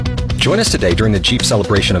Join us today during the Jeep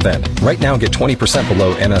Celebration event. Right now, get 20%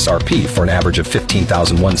 below MSRP for an average of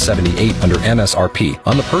 $15,178 under MSRP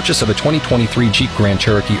on the purchase of a 2023 Jeep Grand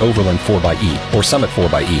Cherokee Overland 4xE or Summit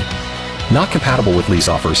 4xE. Not compatible with lease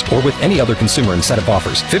offers or with any other consumer incentive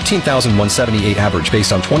offers. $15,178 average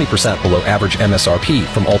based on 20% below average MSRP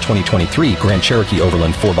from all 2023 Grand Cherokee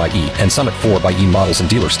Overland 4xE and Summit 4xE models in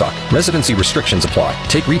dealer stock. Residency restrictions apply.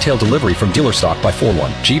 Take retail delivery from dealer stock by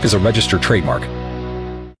 4/1. Jeep is a registered trademark.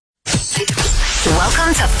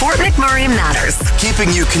 Welcome to Fort McMurray Matters,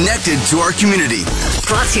 keeping you connected to our community.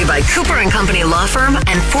 Brought to you by Cooper & Company Law Firm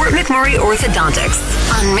and Fort McMurray Orthodontics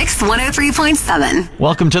on Mix 103.7.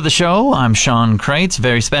 Welcome to the show. I'm Sean Kreitz.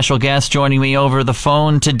 Very special guest joining me over the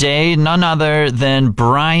phone today, none other than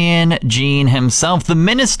Brian Jean himself, the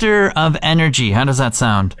Minister of Energy. How does that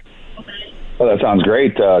sound? Well, that sounds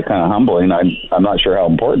great. Kind of humbling. I'm not sure how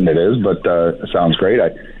important it is, but it sounds great.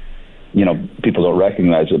 People don't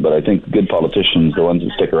recognize it, but I think good politicians, the ones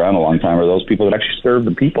that stick around a long time, are those people that actually serve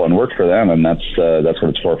the people and work for them, and that's what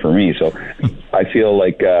it's for me. So I feel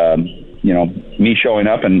like, me showing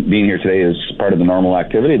up and being here today is part of the normal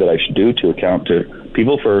activity that I should do to account to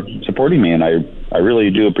people for supporting me, and I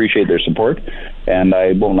really do appreciate their support, and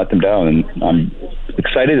I won't let them down. And I'm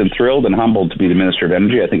excited and thrilled and humbled to be the Minister of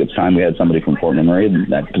Energy. I think it's time we had somebody from Fort McMurray in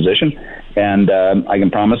that position, and I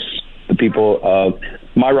can promise the people of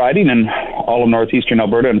my riding and all of northeastern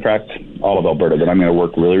Alberta, in fact, all of Alberta, that I'm going to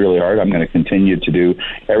work really, really hard. I'm going to continue to do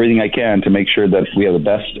everything I can to make sure that we have the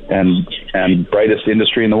best and brightest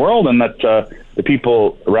industry in the world, and that the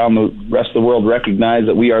people around the rest of the world recognize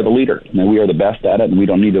that we are the leader and we are the best at it, and we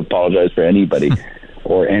don't need to apologize for anybody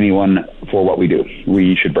or anyone for what we do.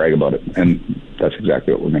 We should brag about it, and that's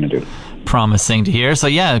exactly what we're going to do. Promising to hear. So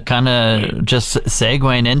yeah, kind of just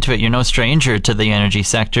segueing into it, you're no stranger to the energy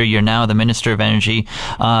sector. You're now the Minister of Energy.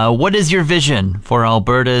 What is your vision for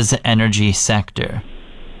Alberta's energy sector?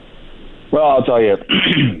 Well, I'll tell you,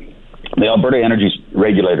 the Alberta Energy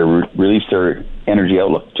Regulator released their energy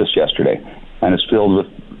outlook just yesterday, and it's filled with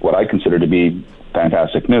what I consider to be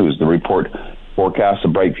fantastic news. The report forecasts a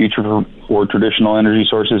bright future for traditional energy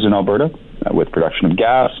sources in Alberta, with production of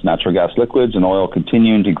gas, natural gas liquids, and oil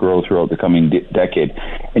continuing to grow throughout the coming decade.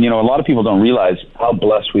 And, a lot of people don't realize how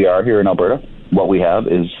blessed we are here in Alberta. What we have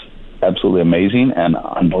is absolutely amazing and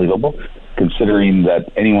unbelievable, considering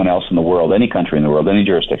that anyone else in the world, any country in the world, any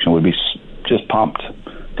jurisdiction would be just pumped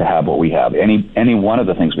to have what we have. Any one of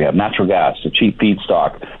the things we have, natural gas, a cheap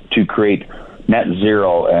feedstock to create net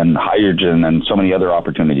zero and hydrogen and so many other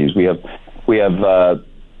opportunities. We have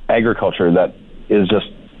agriculture that is just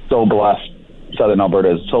so blessed. Southern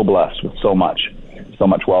Alberta is so blessed with so much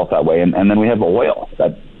wealth that way. And then we have oil.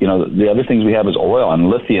 That the other things we have is oil and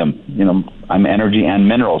lithium. I'm energy and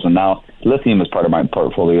minerals, and now lithium is part of my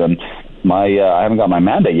portfolio. And I haven't got my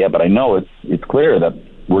mandate yet, but I know it's clear that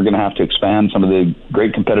we're going to have to expand some of the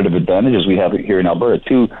great competitive advantages we have here in Alberta.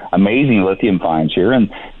 2 amazing lithium finds here, and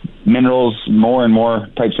minerals, more and more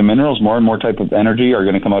types of minerals, more and more type of energy are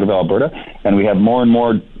going to come out of Alberta, and we have more and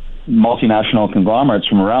more multinational conglomerates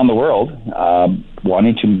from around the world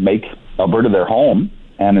wanting to make Alberta their home,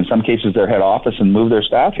 and in some cases their head office, and move their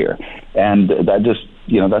staff here. And that just,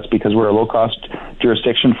 that's because we're a low-cost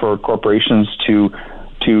jurisdiction for corporations to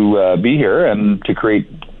be here and to create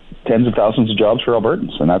tens of thousands of jobs for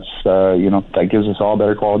Albertans, and that's that gives us all a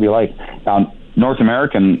better quality of life. Now, North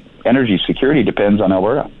American energy security depends on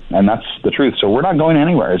Alberta, and that's the truth. So we're not going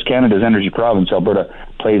anywhere. As Canada's energy province, Alberta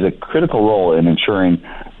plays a critical role in ensuring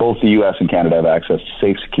both the U.S. and Canada have access to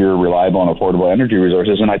safe, secure, reliable, and affordable energy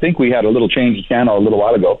resources. And I think we had a little change in Canada a little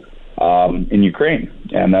while ago in Ukraine,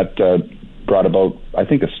 and that brought about, I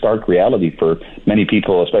think, a stark reality for many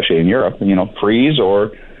people, especially in Europe. Freeze,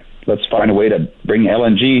 or let's find a way to bring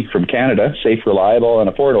LNG from Canada, safe, reliable, and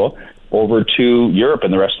affordable, over to Europe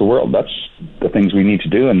and the rest of the world. That's the things we need to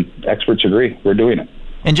do, and experts agree. We're doing it.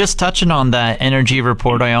 And just touching on that energy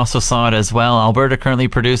report, I also saw it as well. Alberta currently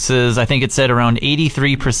produces, I think it said, around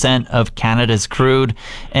 83% of Canada's crude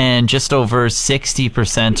and just over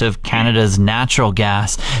 60% of Canada's natural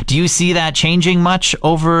gas. Do you see that changing much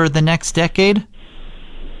over the next decade?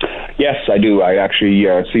 Yes, I do. I actually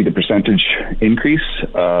see the percentage increase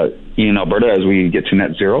in Alberta as we get to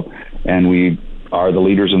net zero, and we are the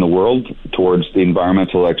leaders in the world towards the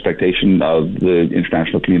environmental expectation of the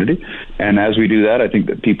international community. And as we do that, I think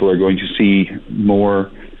that people are going to see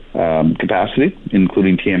more capacity,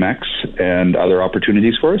 including TMX and other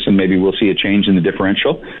opportunities for us, and maybe we'll see a change in the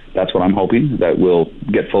differential. That's what I'm hoping, that we'll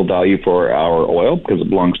get full value for our oil because it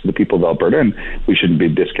belongs to the people of Alberta, and we shouldn't be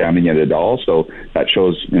discounting it at all. So that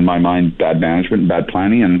shows, in my mind, bad management and bad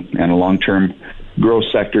planning and a long-term growth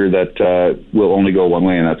sector that will only go one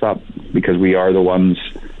way, and that's up, because we are the ones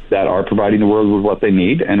that are providing the world with what they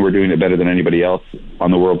need, and we're doing it better than anybody else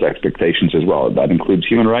on the world's expectations as well. That includes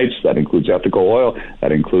human rights, that includes ethical oil,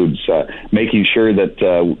 that includes making sure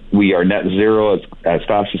that we are net zero as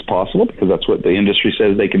fast as possible, because that's what the industry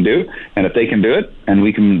says they can do. And if they can do it, and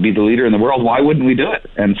we can be the leader in the world, why wouldn't we do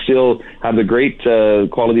it and still have the great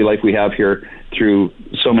quality of life we have here through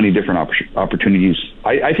so many different opportunities?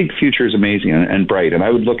 I think the future is amazing and bright, and I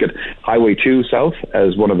would look at Highway 2 South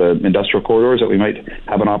as one of the industrial corridors that we might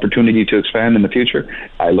have an opportunity to expand in the future.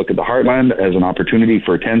 I look at the Heartland as an opportunity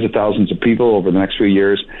for tens of thousands of people over the next few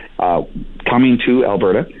years coming to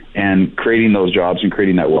Alberta and creating those jobs and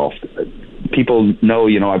creating that wealth. People know,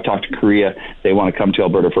 I've talked to Korea. They want to come to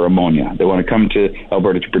Alberta for ammonia. They want to come to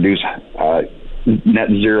Alberta to produce net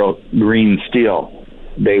zero green steel.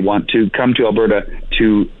 They want to come to Alberta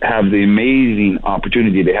to have the amazing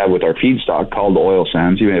opportunity they have with our feedstock called oil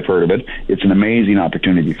sands. You may have heard of it. It's an amazing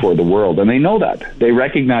opportunity for the world, and they know that. They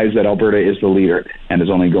recognize that Alberta is the leader and is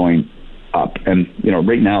only going up. And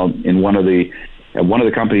right now, in one of the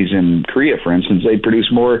companies in Korea, for instance, they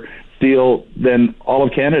produce more steel than all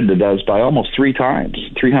of Canada does by almost 3 times,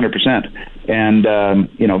 300%. And,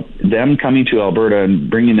 them coming to Alberta and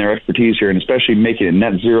bringing their expertise here, and especially making it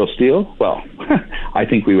net zero steel, well, I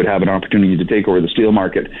think we would have an opportunity to take over the steel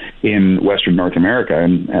market in Western North America.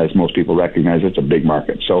 And as most people recognize, it's a big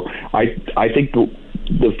market. So I think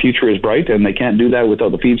the future is bright, and they can't do that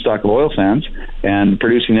without the feedstock of oil sands and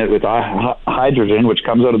producing it with hydrogen, which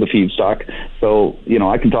comes out of the feedstock. So,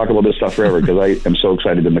 I can talk about this stuff forever because I am so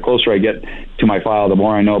excited. And the closer I get to my file, the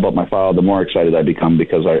more I know about my file, the more excited I become,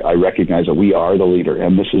 because I recognize that we are the leader,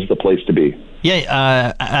 and this is the place to be.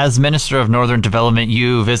 Yeah, as Minister of Northern Development,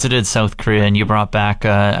 you visited South Korea and you brought back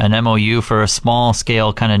an MOU for a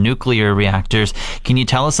small-scale kind of nuclear reactors. Can you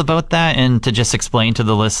tell us about that, and to just explain to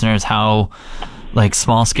the listeners how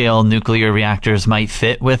small-scale nuclear reactors might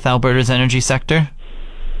fit with Alberta's energy sector?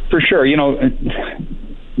 For sure.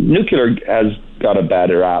 Nuclear has got a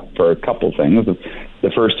bad rap for a couple things.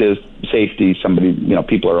 The first is safety.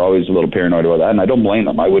 People are always a little paranoid about that, and I don't blame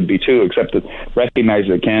them. I would be too, except to recognize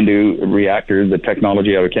that CANDU reactors, the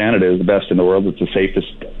technology out of Canada, is the best in the world. It's the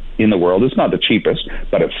safest in the world. It's not the cheapest,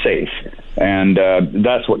 but it's safe. And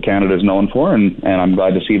that's what Canada is known for, and I'm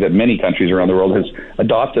glad to see that many countries around the world has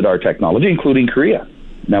adopted our technology, including Korea.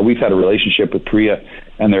 Now, we've had a relationship with Korea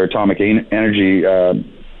and their atomic energy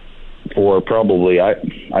for probably, I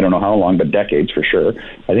don't know how long, but decades for sure.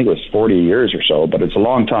 I think it was 40 years or so, but it's a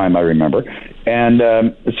long time, I remember. And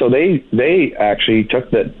so they actually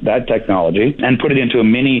took that technology and put it into a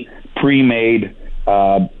mini pre-made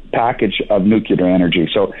package of nuclear energy.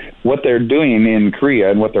 So what they're doing in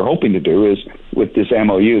Korea and what they're hoping to do is, with this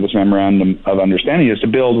MOU, this Memorandum of Understanding, is to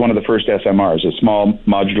build one of the first SMRs, the small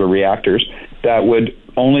modular reactors, that would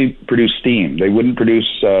only produce steam. They wouldn't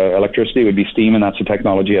produce electricity. It would be steam, and that's the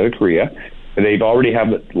technology out of Korea. They've already have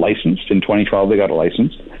it licensed. In 2012, they got it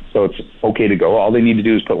licensed, so it's okay to go. All they need to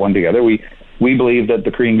do is put one together. We believe that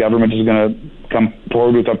the Korean government is going to come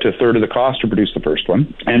forward with up to a third of the cost to produce the first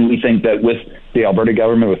one. And we think that with the Alberta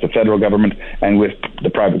government, with the federal government, and with the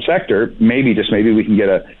private sector, maybe we can get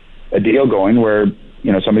a deal going where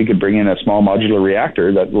somebody could bring in a small modular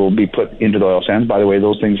reactor that will be put into the oil sands. By the way,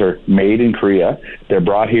 those things are made in Korea. They're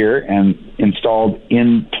brought here and installed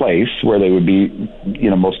in place where they would be,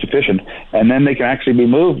 most efficient, and then they can actually be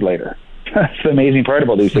moved later. That's the amazing part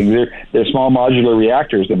about these things. They're small modular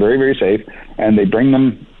reactors. They're very, very safe, and they bring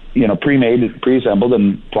them, pre-made, pre-assembled,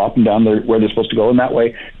 and plop them down where they're supposed to go. And that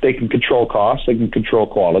way, they can control costs, they can control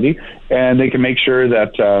quality, and they can make sure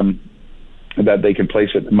that that they can place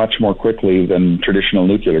it much more quickly than traditional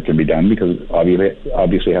nuclear can be done, because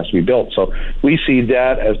obviously it has to be built. So we see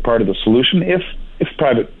that as part of the solution if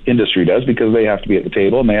private industry does, because they have to be at the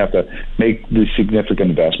table and they have to make the significant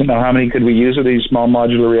investment. Now, how many could we use of these small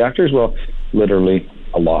modular reactors? Well, literally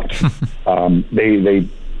a lot. They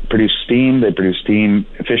produce steam. They produce steam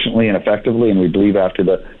efficiently and effectively, and we believe after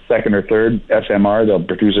the second or third SMR, they'll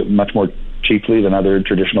produce it much more cheaply than other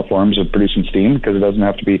traditional forms of producing steam, because it doesn't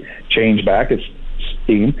have to be changed back. It's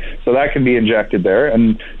steam. So that can be injected there,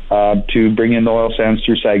 and to bring in the oil sands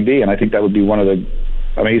through SAGD, and I think that would be one of the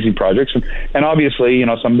amazing projects. And obviously,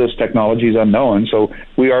 some of this technology is unknown. So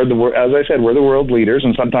we are as I said, we're the world leaders,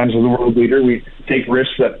 and sometimes as the world leader, we take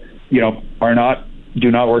risks that, do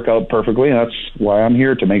not work out perfectly. And that's why I'm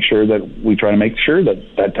here, to make sure that we try to make sure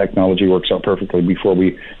that technology works out perfectly before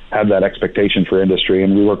we have that expectation for industry.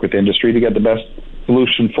 And we work with industry to get the best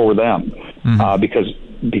solution for them. Because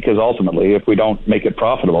because ultimately, if we don't make it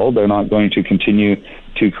profitable, they're not going to continue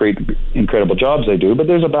to create incredible jobs they do. But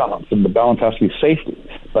there's a balance, and the balance has to be safety.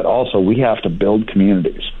 But also, we have to build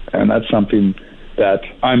communities, and that's something that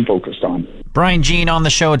I'm focused on. Brian Jean on the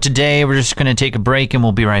show today. We're just going to take a break, and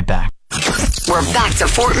we'll be right back. We're back to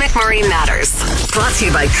Fort McMurray Matters. Brought to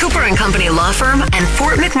you by Cooper and Company Law Firm and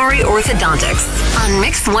Fort McMurray Orthodontics on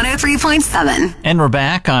Mix 103.7. And we're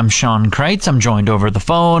back. I'm Sean Kreitz. I'm joined over the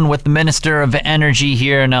phone with the Minister of Energy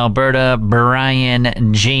here in Alberta,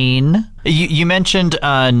 Brian Jean. You mentioned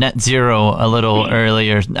net zero a little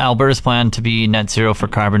earlier. Alberta's plan to be net zero for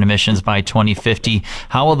carbon emissions by 2050.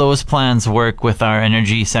 How will those plans work with our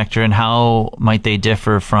energy sector, and how might they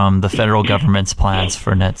differ from the federal government's plans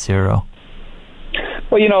for net zero?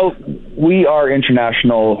 Well, we are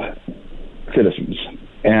international citizens,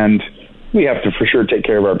 and we have to for sure take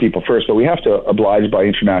care of our people first, but we have to oblige by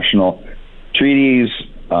international treaties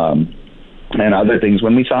and other things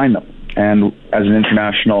when we sign them. And as an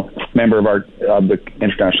international member of the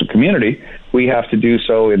international community, we have to do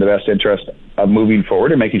so in the best interest of moving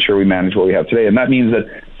forward and making sure we manage what we have today. And that means that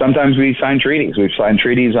sometimes we sign treaties. We've signed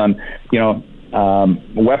treaties on,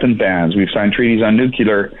 weapons bans. We've signed treaties on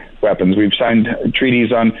nuclear weapons. We've signed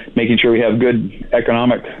treaties on making sure we have good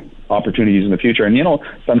economic opportunities in the future. And,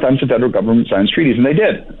 sometimes the federal government signs treaties, and they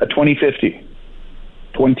did. At 2050,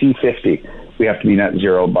 we have to be net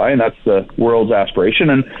zero by, and that's the world's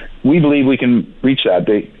aspiration. And we believe we can reach that.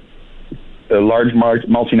 The large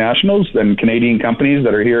multinationals and Canadian companies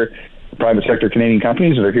that are here, private sector Canadian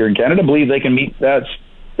companies that are here in Canada, believe they can meet that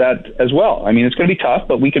as well. I mean, it's going to be tough,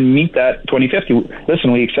 but we can meet that 2050.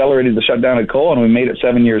 Listen, we accelerated the shutdown of coal, and we made it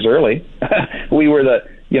 7 years early. We were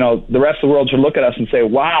the rest of the world should look at us and say,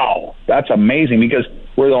 wow, that's amazing, because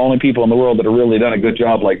we're the only people in the world that have really done a good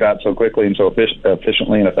job like that so quickly and so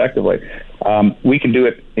efficiently and effectively. We can do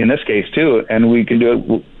it in this case too, and we can do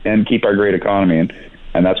it and keep our great economy.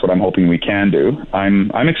 And that's what I'm hoping we can do.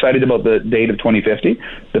 I'm excited about the date of 2050.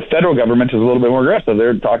 The federal government is a little bit more aggressive.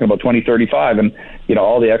 They're talking about 2035, and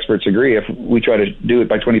all the experts agree if we try to do it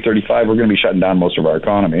by 2035, we're going to be shutting down most of our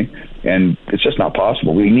economy, and it's just not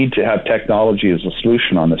possible. We need to have technology as a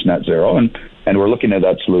solution on this net zero, and we're looking at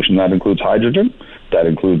that solution. That includes hydrogen, that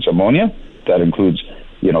includes ammonia, that includes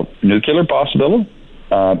nuclear possibility.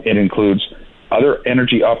 It includes other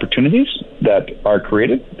energy opportunities that are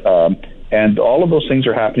created. And all of those things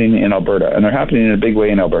are happening in Alberta, and they're happening in a big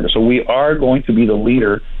way in Alberta. So we are going to be the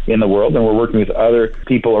leader in the world, and we're working with other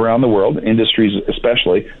people around the world, industries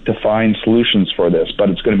especially, to find solutions for this.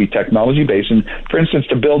 But it's going to be technology-based. And, for instance,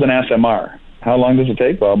 to build an SMR, how long does it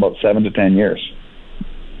take? Well, about 7 to 10 years.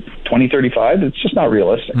 2035, it's just not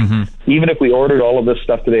realistic. Mm-hmm. Even if we ordered all of this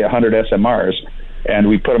stuff today, 100 SMRs, and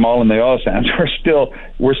we put them all in the oil sands, we're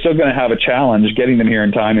still going to have a challenge getting them here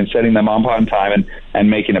in time and setting them up on time and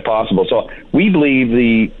making it possible. So we believe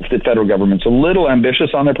the federal government's a little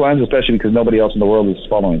ambitious on their plans, especially because nobody else in the world is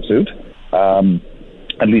following suit.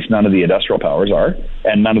 At least none of the industrial powers are,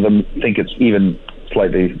 and none of them think it's even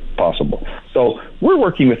slightly possible. So we're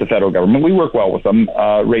working with the federal government. We work well with them.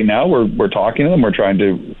 Right now, we're talking to them. We're trying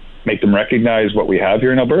to make them recognize what we have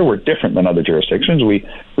here in Alberta. We're different than other jurisdictions. We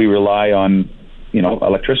rely on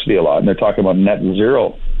electricity a lot, and they're talking about net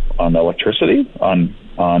zero on electricity, on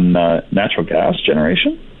natural gas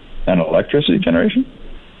generation and electricity generation.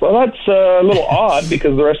 Well, that's a little odd,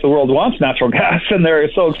 because the rest of the world wants natural gas, and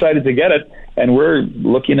they're so excited to get it, and we're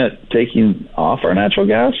looking at taking off our natural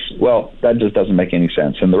gas. Well, that just doesn't make any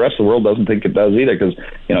sense, and the rest of the world doesn't think it does either, because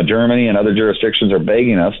Germany and other jurisdictions are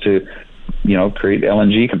begging us to create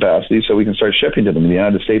LNG capacity so we can start shipping to them. The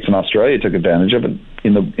United States and Australia took advantage of it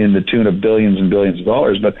in the tune of billions and billions of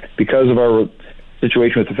dollars. But because of our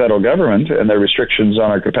situation with the federal government and their restrictions on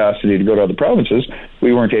our capacity to go to other provinces,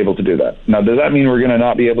 we weren't able to do that. Now, does that mean we're going to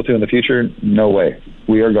not be able to in the future? No way.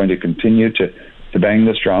 We are going to continue to bang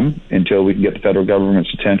this drum until we can get the federal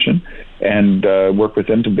government's attention and work with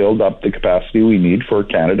them to build up the capacity we need for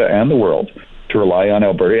Canada and the world to rely on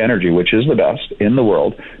Alberta energy, which is the best in the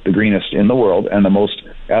world, the greenest in the world, and the most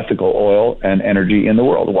ethical oil and energy in the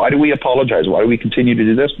world. Why do we apologize? Why do we continue to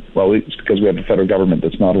do this? Well, it's because we have a federal government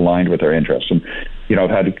that's not aligned with our interests. And, I've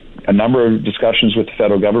had a number of discussions with the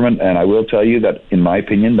federal government, and I will tell you that, in my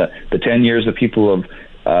opinion, the 10 years the people of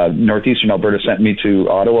northeastern Alberta sent me to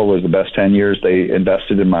Ottawa was the best 10 years they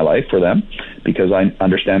invested in my life for them, because I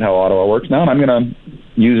understand how Ottawa works now, and I'm going to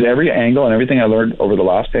use every angle and everything I learned over the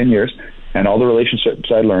last 10 years and all the relationships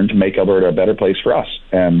I learned to make Alberta a better place for us.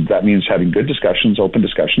 And that means having good discussions, open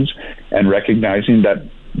discussions, and recognizing that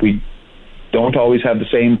we don't always have the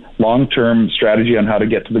same long-term strategy on how to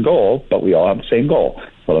get to the goal, but we all have the same goal.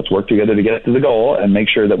 Well, let's work together to get to the goal and make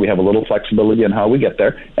sure that we have a little flexibility in how we get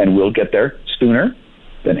there, and we'll get there sooner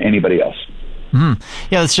than anybody else.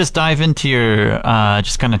 Yeah, let's just dive into your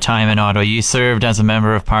just kind of time in Ottawa. You served as a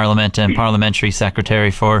member of Parliament and parliamentary secretary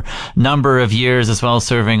for a number of years, as well as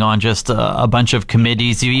serving on just a bunch of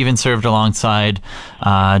committees. You even served alongside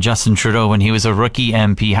Justin Trudeau when he was a rookie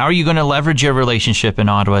MP. How are you going to leverage your relationship in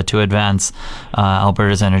Ottawa to advance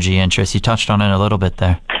Alberta's energy interests? You touched on it a little bit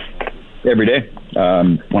there. Every day.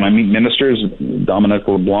 When I meet ministers, Dominic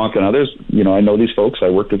LeBlanc and others, I know these folks. I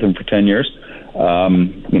worked with them for 10 years.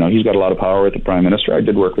 He's got a lot of power with the Prime Minister. I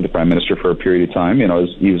did work with the Prime Minister for a period of time.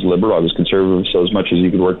 He was liberal, I was conservative, so as much as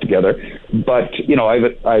you could work together. But,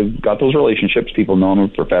 I've got those relationships. People know I'm a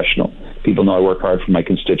professional. People know I work hard for my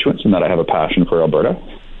constituents and that I have a passion for Alberta.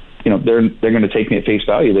 They're going to take me at face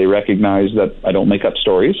value. They recognize that I don't make up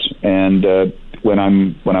stories. And when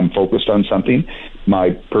I'm focused on something,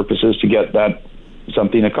 my purpose is to get that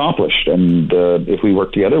something accomplished, and if we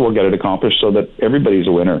work together, we'll get it accomplished so that everybody's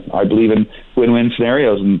a winner. I believe in win-win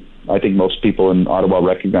scenarios, and I think most people in Ottawa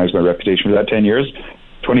recognize my reputation for that. 10 years,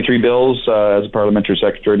 23 bills as a parliamentary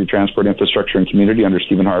secretary to transport, infrastructure, and community under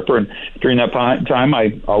Stephen Harper, and during that time,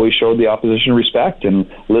 I always showed the opposition respect and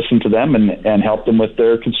listened to them and helped them with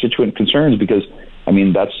their constituent concerns, because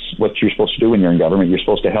that's what you're supposed to do when you're in government. You're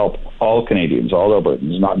supposed to help all Canadians, all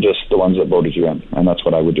Albertans, not just the ones that voted you in. And that's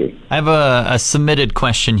what I would do. I have a submitted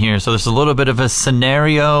question here. So there's a little bit of a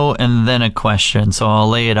scenario and then a question. So I'll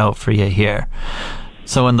lay it out for you here.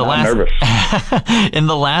 So in the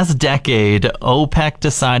last decade, OPEC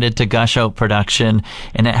decided to gush out production,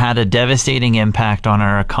 and it had a devastating impact on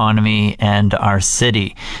our economy and our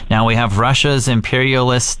city. Now we have Russia's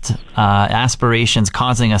imperialist aspirations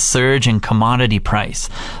causing a surge in commodity price.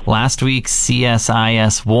 Last week,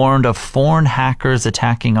 CSIS warned of foreign hackers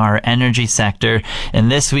attacking our energy sector,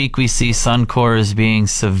 and this week we see Suncor is being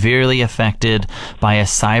severely affected by a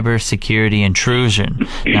cybersecurity intrusion.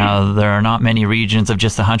 Now there are not many regions of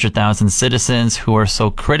just 100,000 citizens who are so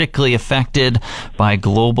critically affected by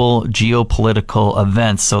global geopolitical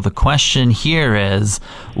events. So the question here is,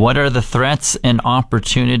 what are the threats and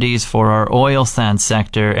opportunities for our oil sands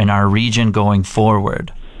sector and our region going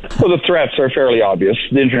forward? Well, the threats are fairly obvious.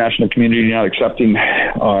 The international community not accepting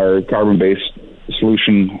our carbon-based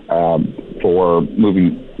solution for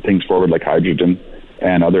moving things forward like hydrogen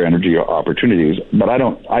and other energy opportunities. But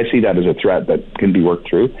I see that as a threat that can be worked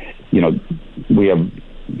through. We have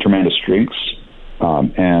tremendous strengths,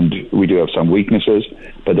 and we do have some weaknesses,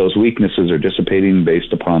 but those weaknesses are dissipating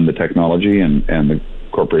based upon the technology and the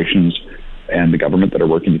corporations and the government that are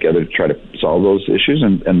working together to try to solve those issues,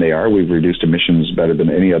 and they are. We've reduced emissions better than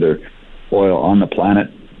any other oil on the planet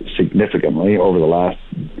significantly over the last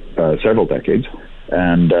several decades,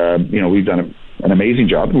 and we've done an amazing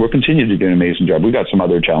job, and we'll continue to do an amazing job. We've got some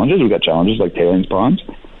other challenges. We've got challenges like tailings ponds,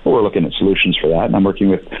 but we're looking at solutions for that, and I'm working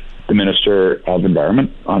with the Minister of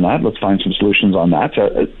Environment on that. Let's find some solutions on that,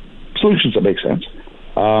 solutions that make sense,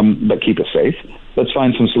 but keep us safe. Let's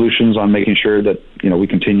find some solutions on making sure that we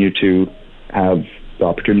continue to have the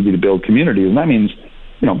opportunity to build communities, and that means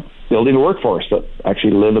building a workforce that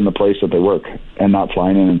actually live in the place that they work and not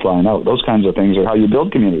flying in and flying out. Those kinds of things are how you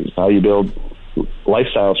build communities, how you build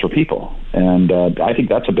lifestyles for people, and I think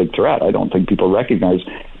that's a big threat. I don't think people recognize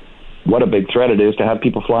what a big threat it is to have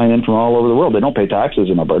people flying in from all over the world. They don't pay taxes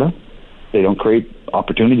in Alberta. They don't create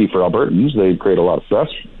opportunity for Albertans. They create a lot of stress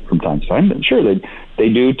from time to time. And sure, they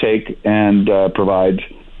do take and provide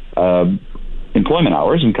employment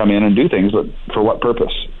hours and come in and do things, but for what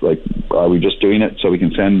purpose? Like, are we just doing it so we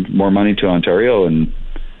can send more money to Ontario and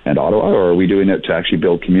Ottawa, or are we doing it to actually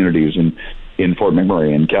build communities in Fort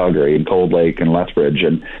McMurray and Calgary and Cold Lake and Lethbridge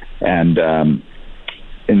and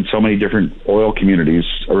in so many different oil communities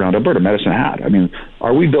around Alberta, Medicine Hat?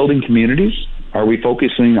 Are we building communities? Are we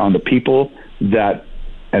focusing on the people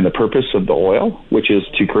and the purpose of the oil, which is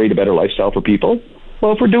to create a better lifestyle for people?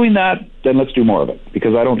 Well, if we're doing that, then let's do more of it,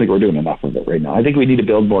 because I don't think we're doing enough of it right now. I think we need to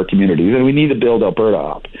build more communities, and we need to build Alberta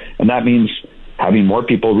up. And that means having more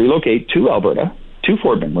people relocate to Alberta, to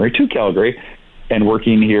Fort McMurray, to Calgary, and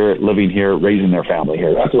working here, living here, raising their family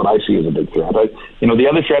here. That's what I see as a big threat. The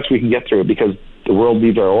other threats we can get through because the world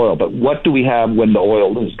needs our oil. But what do we have when the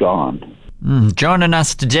oil is gone? Joining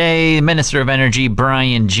us today, Minister of Energy,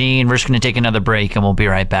 Brian Jean. We're just going to take another break, and we'll be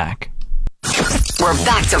right back. We're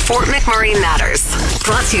back to Fort McMurray Matters.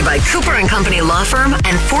 Brought to you by Cooper & Company Law Firm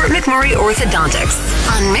and Fort McMurray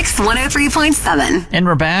Orthodontics on Mix 103.7. And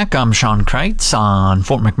we're back. I'm Sean Kreitz on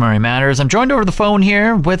Fort McMurray Matters. I'm joined over the phone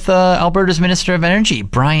here with Alberta's Minister of Energy,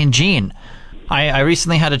 Brian Jean. I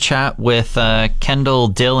recently had a chat with Kendall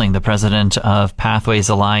Dilling, the president of Pathways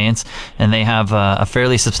Alliance, and they have a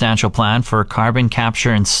fairly substantial plan for carbon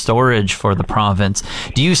capture and storage for the province.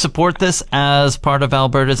 Do you support this as part of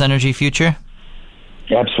Alberta's energy future?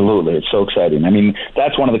 Absolutely. It's so exciting. I mean,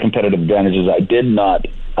 that's one of the competitive advantages I did not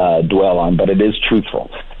dwell on, but it is truthful.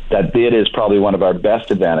 That it is probably one of our best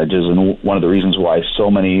advantages, and one of the reasons why so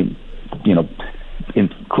many,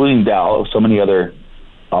 including Dow, so many other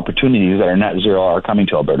opportunities that are net zero are coming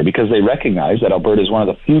to Alberta, because they recognize that Alberta is one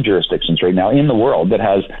of the few jurisdictions right now in the world that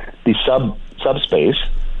has the subspace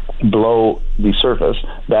below the surface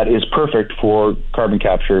that is perfect for carbon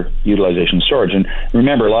capture, utilization, storage. And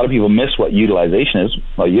remember, a lot of people miss what utilization is.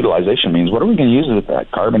 Well, utilization means, what are we going to use with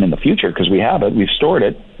that carbon in the future? Because we have it, we've stored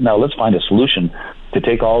it. Now let's find a solution to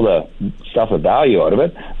take all the stuff of value out of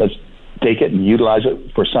it. Let's take it and utilize it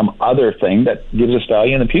for some other thing that gives us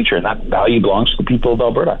value in the future, and that value belongs to the people of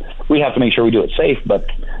Alberta. We have to make sure we do it safe, but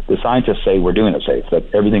the scientists say we're doing it safe, that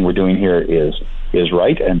everything we're doing here is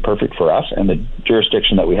right and perfect for us, and the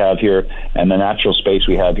jurisdiction that we have here and the natural space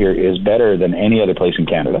we have here is better than any other place in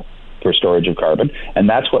Canada for storage of carbon, and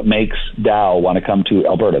that's what makes Dow want to come to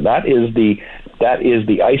Alberta. That is the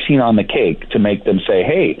icing on the cake to make them say,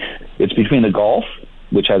 hey, it's between the Gulf,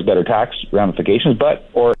 which has better tax ramifications,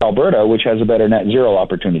 or Alberta, which has a better net zero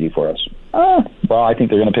opportunity for us. Well, I think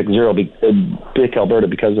they're going to pick Alberta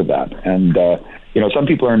because of that. And some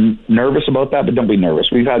people are nervous about that, but don't be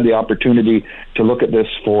nervous. We've had the opportunity to look at this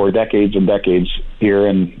for decades and decades here,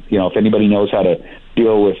 and if anybody knows how to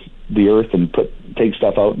deal with the earth and take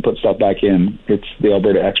stuff out and put stuff back in, it's the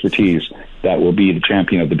Alberta expertise that will be the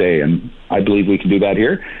champion of the day, and I believe we can do that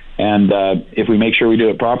here. And if we make sure we do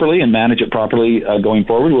it properly and manage it properly going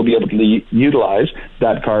forward, we'll be able to utilize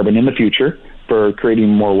that carbon in the future for creating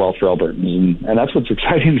more wealth for Albertans. And that's what's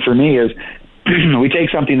exciting for me is we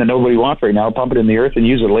take something that nobody wants right now, pump it in the earth, and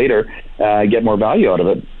use it later, get more value out of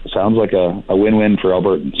it. Sounds like a win-win for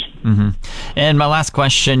Albertans. Mm-hmm. And my last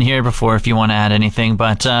question here before, if you want to add anything,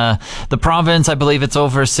 but the province, I believe it's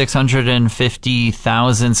over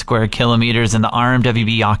 650,000 square kilometers, and the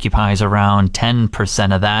RMWB occupies around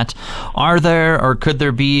 10% of that. Are there, or could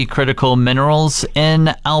there be, critical minerals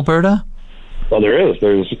in Alberta? Well, there is.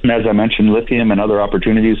 There's, as I mentioned, lithium and other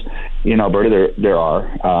opportunities in Alberta. There are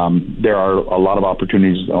a lot of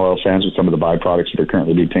opportunities in oil sands with some of the byproducts that are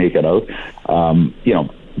currently being taken out.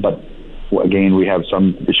 But again, we have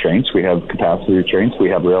some restraints. We have capacity restraints. We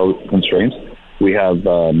have rail constraints. We have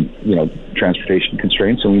transportation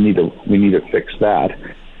constraints, and we need to fix that.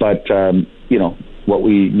 But what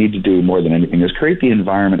we need to do more than anything is create the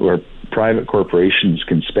environment where private corporations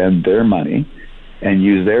can spend their money and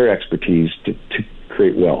use their expertise to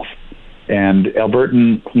create wealth. And the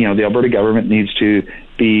Alberta government needs to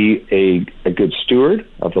be a good steward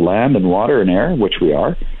of the land and water and air, which we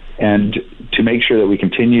are, and to make sure that we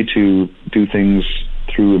continue to do things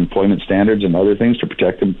through employment standards and other things to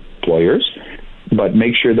protect employers, but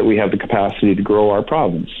make sure that we have the capacity to grow our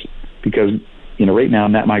province. Because, right now,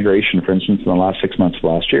 net migration, for instance, in the last 6 months of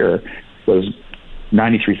last year, was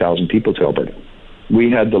 93,000 people to Alberta.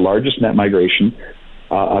 We had the largest net migration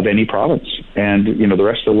of any province. And, the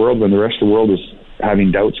rest of the world, when the rest of the world is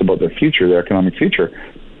having doubts about their future, their economic future,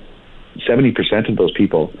 70% of those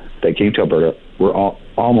people that came to Alberta were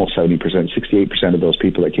almost 70%, 68% of those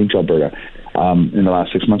people that came to Alberta in the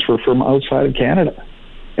last 6 months were from outside of Canada.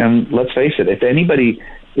 And let's face it, if anybody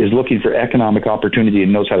is looking for economic opportunity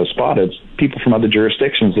and knows how to spot it, it's people from other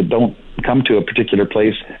jurisdictions that don't come to a particular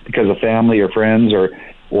place because of family or friends or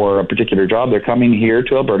a particular job. They're coming here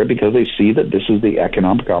to Alberta because they see that this is the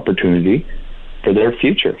economic opportunity for their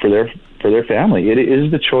future, for their family. It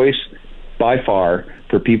is the choice by far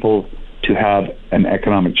for people to have an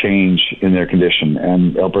economic change in their condition,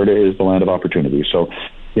 and Alberta is the land of opportunity. So,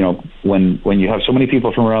 when you have so many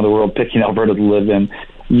people from around the world picking Alberta to live in,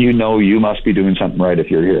 you must be doing something right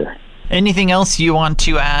if you're here. Anything else you want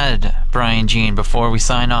to add, Brian Jean, before we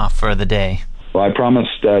sign off for the day? Well, I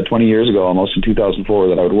promised 20 years ago, almost in 2004,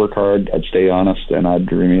 that I would work hard, I'd stay honest, and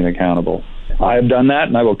I'd remain accountable. I have done that,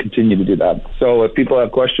 and I will continue to do that. So if people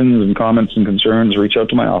have questions and comments and concerns, reach out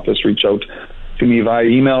to my office, reach out to me via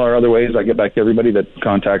email or other ways. I get back to everybody that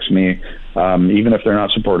contacts me, even if they're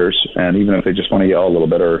not supporters, and even if they just want to yell a little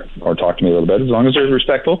bit or talk to me a little bit. As long as they're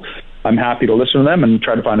respectful, I'm happy to listen to them and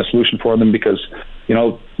try to find a solution for them, because,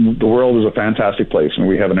 the world is a fantastic place, and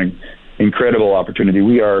we have an incredible opportunity.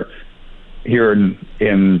 We are here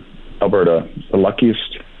in Alberta the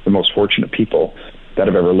luckiest, the most fortunate people that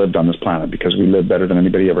have ever lived on this planet, because we live better than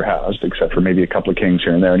anybody ever has, except for maybe a couple of kings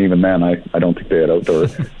here and there, and even then I don't think they had outdoor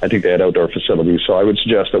I think they had outdoor facilities. So I would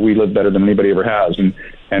suggest that we live better than anybody ever has, and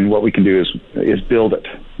And what we can do is build it,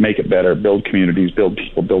 make it better, build communities, build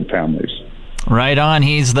people, build families. Right on.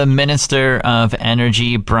 He's the Minister of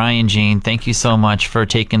Energy, Brian Jean. Thank you so much for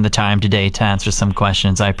taking the time today to answer some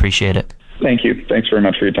questions. I appreciate it. Thank you. Thanks very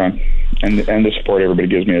much for your time. And the support everybody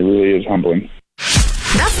gives me. It really is humbling.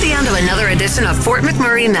 That's the end of another edition of Fort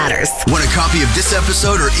McMurray Matters. Want a copy of this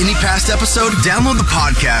episode or any past episode? Download the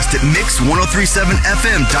podcast at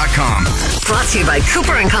mix1037fm.com. Brought to you by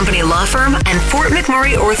Cooper and Company Law Firm and Fort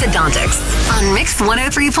McMurray Orthodontics on Mix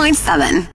 103.7.